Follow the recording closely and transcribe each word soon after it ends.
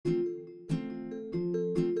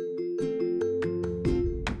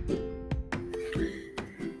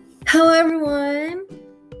Hello everyone!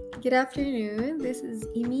 Good afternoon. This is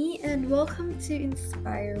Imi and welcome to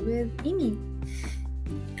Inspire with Imi.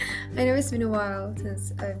 I know it's been a while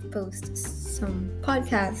since I've posted some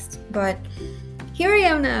podcast, but here I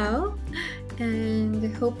am now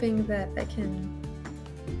and hoping that I can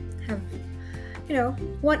have,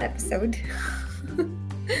 one episode.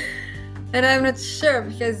 And I'm not sure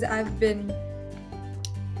because I've been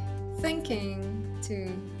thinking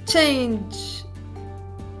to change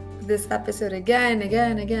this episode again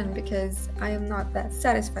because I am not that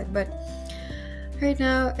satisfied, but right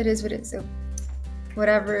now it is what it is. So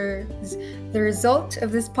whatever is the result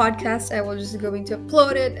of this podcast, I will just going to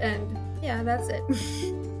upload it, and yeah, that's it.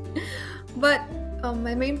 But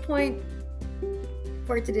my main point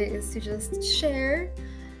for today is to just share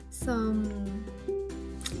some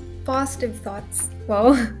positive thoughts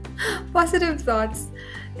for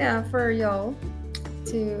y'all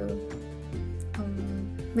to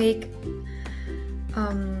make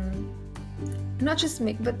not just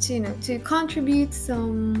make, but to contribute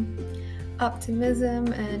some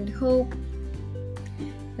optimism and hope,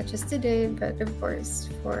 not just today, but of course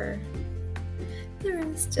for the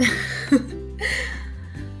rest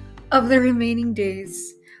of the remaining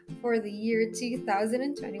days for the year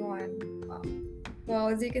 2021. Well,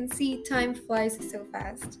 as you can see, time flies so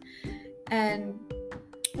fast, and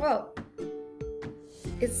well,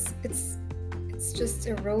 it's just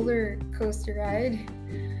a roller coaster ride,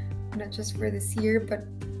 not just for this year, but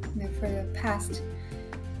for the past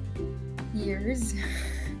years,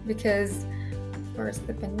 because of course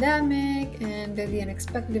the pandemic and the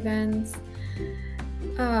unexpected events.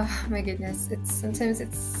 My goodness, it feels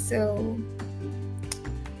so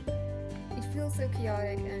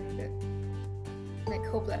chaotic and like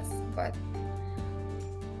hopeless, but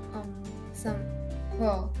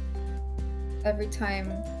every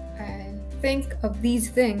time I think of these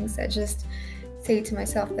things, I just say to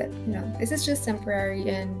myself that this is just temporary,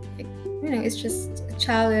 and it's just a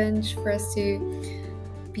challenge for us to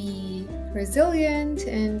be resilient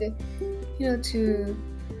and to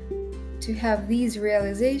have these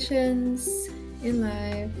realizations in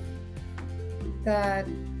life that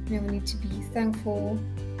we need to be thankful,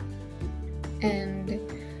 and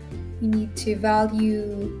we need to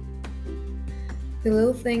value the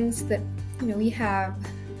little things that we have.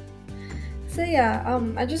 So yeah,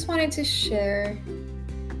 I just wanted to share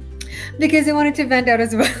because I wanted to vent out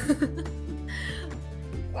as well.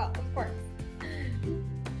 Well, of course,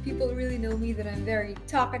 people really know me that I'm very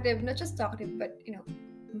talkative, not just talkative, but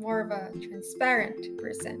more of a transparent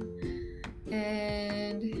person.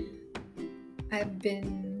 And I've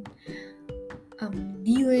been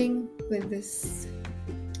dealing with this.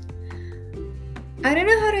 I don't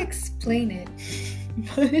know how to explain it,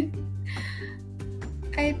 but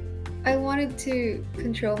I wanted to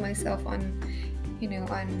control myself on being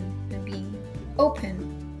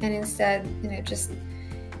open, and instead just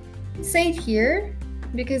say it here,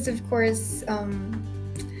 because of course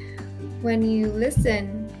when you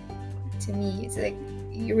listen to me, it's like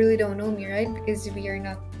you really don't know me, right? Because we are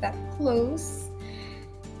not that close.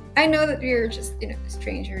 I know that we are just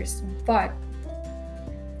strangers, but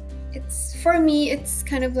for me it's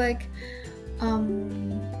kind of like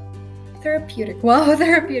therapeutic. Wow,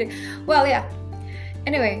 therapeutic. Well, yeah.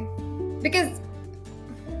 Anyway, because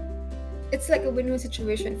it's like a win-win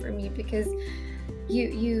situation for me, because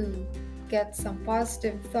you get some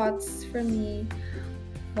positive thoughts from me,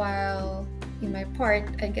 while in my part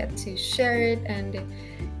I get to share it and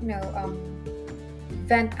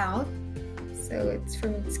vent out. So it's for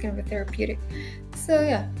me, it's kind of a therapeutic. So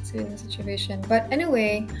yeah, it's a win-win situation. But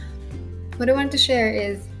anyway, what I wanted to share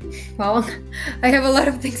is, well, I have a lot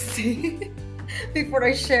of things to say before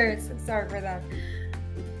I share it, so sorry for that.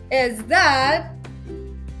 Is that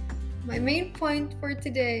my main point for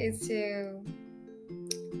today is to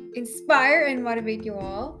inspire and motivate you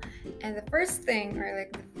all. And the first thing, or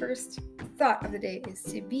like the first thought of the day, is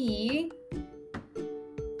to be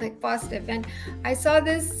positive. And I saw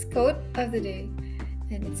this quote of the day,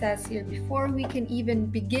 and it says here, before we can even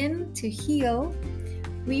begin to heal,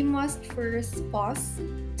 we must first pause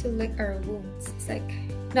to lick our wounds. It's like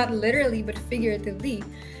not literally but figuratively.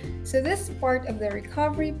 So this part of the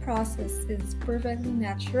recovery process is perfectly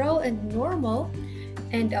natural and normal,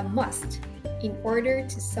 and a must in order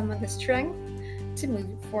to summon the strength to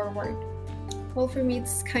move forward. Well, for me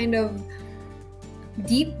it's kind of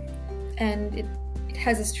deep, and it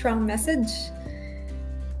has a strong message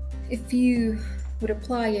if you would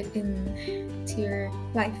apply it into your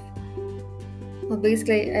life. Well,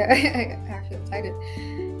 basically, I actually applied it.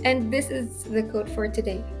 And this is the quote for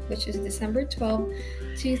today, which is December 12,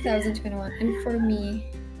 2021. And for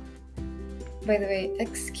me, By the way,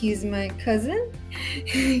 excuse my cousin.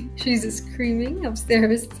 She's screaming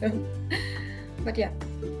upstairs. So. But yeah.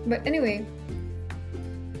 But anyway,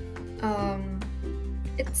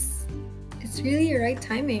 it's really right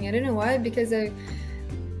timing. I don't know why, because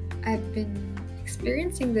I've been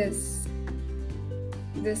experiencing this.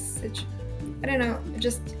 I don't know. I'm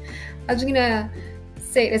just gonna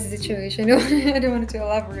say it as a situation. I don't want to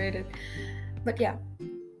elaborate it. But yeah.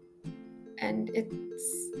 And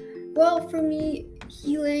for me,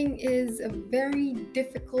 healing is a very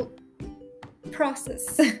difficult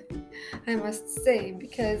process, I must say,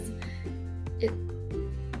 because it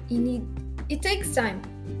takes time.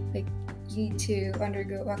 Like, you need to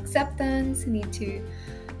undergo acceptance, you need to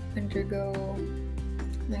undergo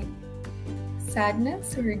like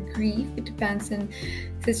sadness or grief. It depends on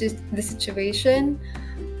the situation.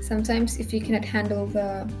 Sometimes if you cannot handle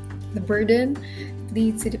the burden, it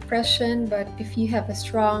leads to depression. But if you have a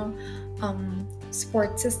strong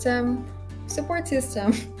support system,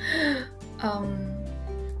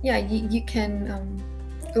 you can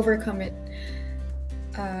overcome it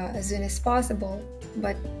as soon as possible.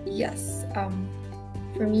 But yes,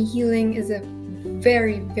 for me, healing is a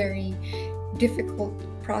very, very difficult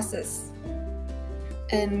process,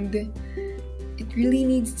 and it really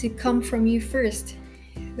needs to come from you first.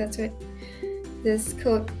 That's what this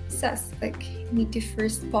quote says. Like, you need to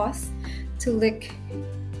first pause to lick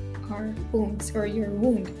our wounds or your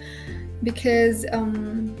wound, because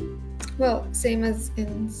same as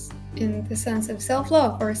in the sense of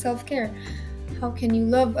self-love or self-care. How can you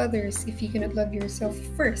love others if you cannot love yourself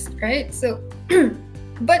first, right? So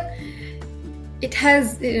but it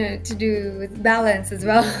has to do with balance as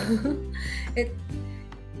well.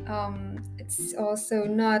 It's also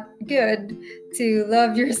not good to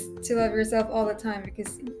love yourself all the time,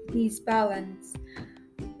 because it needs balance.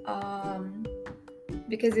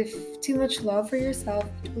 Because if too much love for yourself,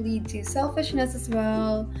 it will lead to selfishness as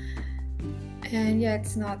well, and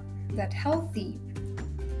it's not that healthy.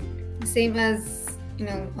 Same as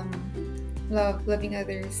loving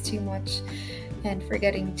others too much and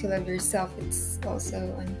forgetting to love yourself. It's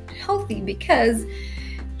also unhealthy, because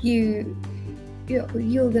you're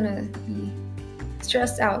gonna be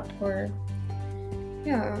stressed out, or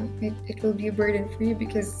it will be a burden for you,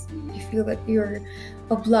 because you feel that you're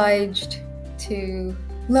obliged to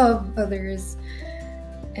love others,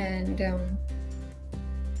 and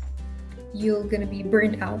you're gonna be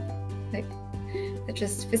burned out, like not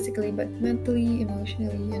just physically but mentally,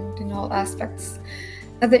 emotionally, and in all aspects,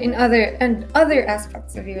 other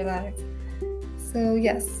aspects of your life. So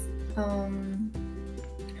yes,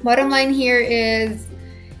 bottom line here is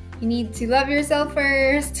you need to love yourself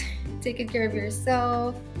first, take good care of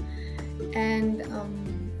yourself, and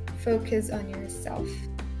focus on yourself.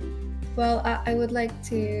 Well, I would like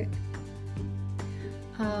to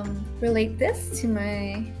relate this to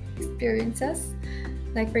my experiences.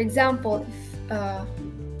 Like, for example, if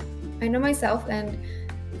I know myself and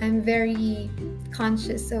I'm very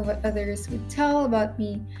conscious of what others would tell about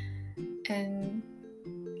me, and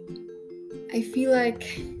I feel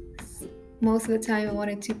like most of the time I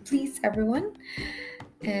wanted to please everyone,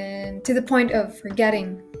 and to the point of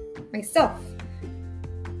forgetting myself,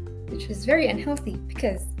 which is very unhealthy,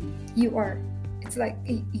 because it's like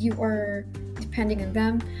you are depending on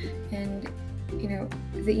them, and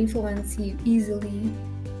they influence you easily,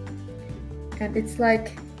 and it's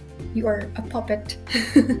like you are a puppet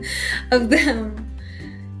of them.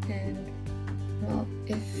 And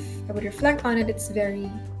if I would reflect on it, it's very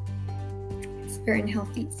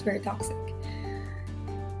unhealthy, it's very toxic.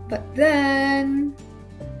 But then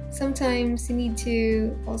sometimes you need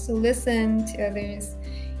to also listen to others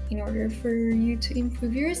in order for you to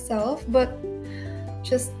improve yourself. But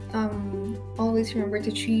just always remember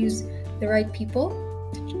to choose the right people.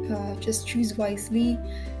 Just choose wisely,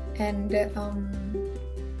 and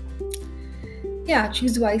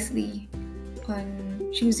choose wisely on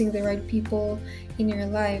choosing the right people in your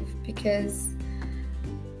life, because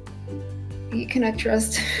you cannot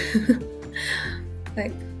trust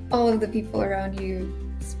like all of the people around you,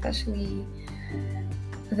 especially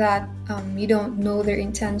that you don't know their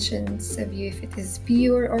intentions of you, if it is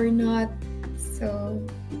pure or not. So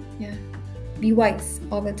be wise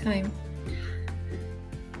all the time.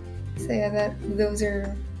 So those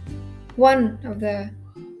are one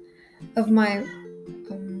of my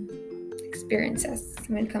experiences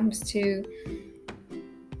when it comes to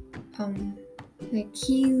like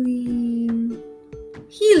healing.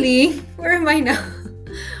 Where am I now?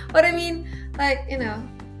 What I mean, like,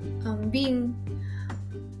 being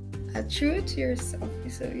true to yourself.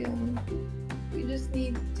 So you just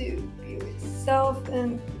need to be with yourself,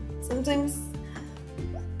 and sometimes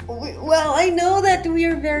well, I know that we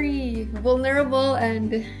are very vulnerable,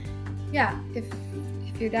 and yeah, if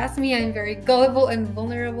you'd ask me, I'm very gullible and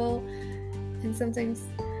vulnerable, and sometimes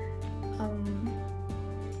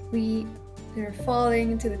we are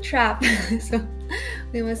falling into the trap. So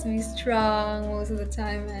we must be strong most of the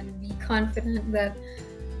time and be confident that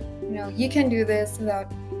you can do this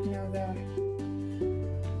without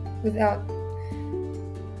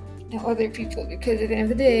other people, because at the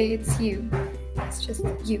end of the day, it's you. It's just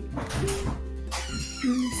you.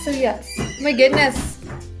 So yes, my goodness,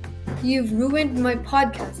 you've ruined my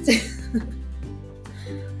podcast.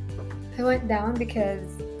 I went down because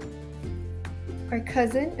my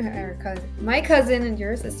cousin and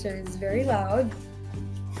your sister is very loud.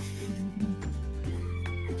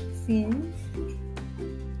 See?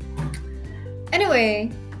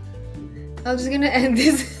 Anyway, I'm just gonna end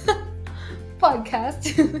this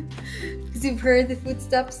podcast because you've heard the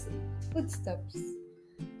footsteps of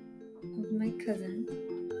my cousin.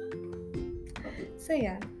 So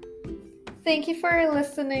yeah, thank you for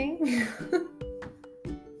listening.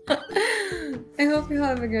 I hope you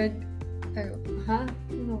have a good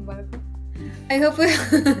I hope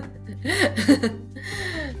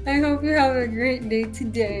you have a great day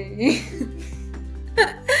today.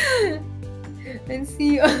 And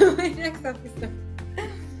see you on my next episode.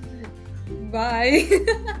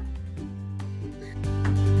 Bye.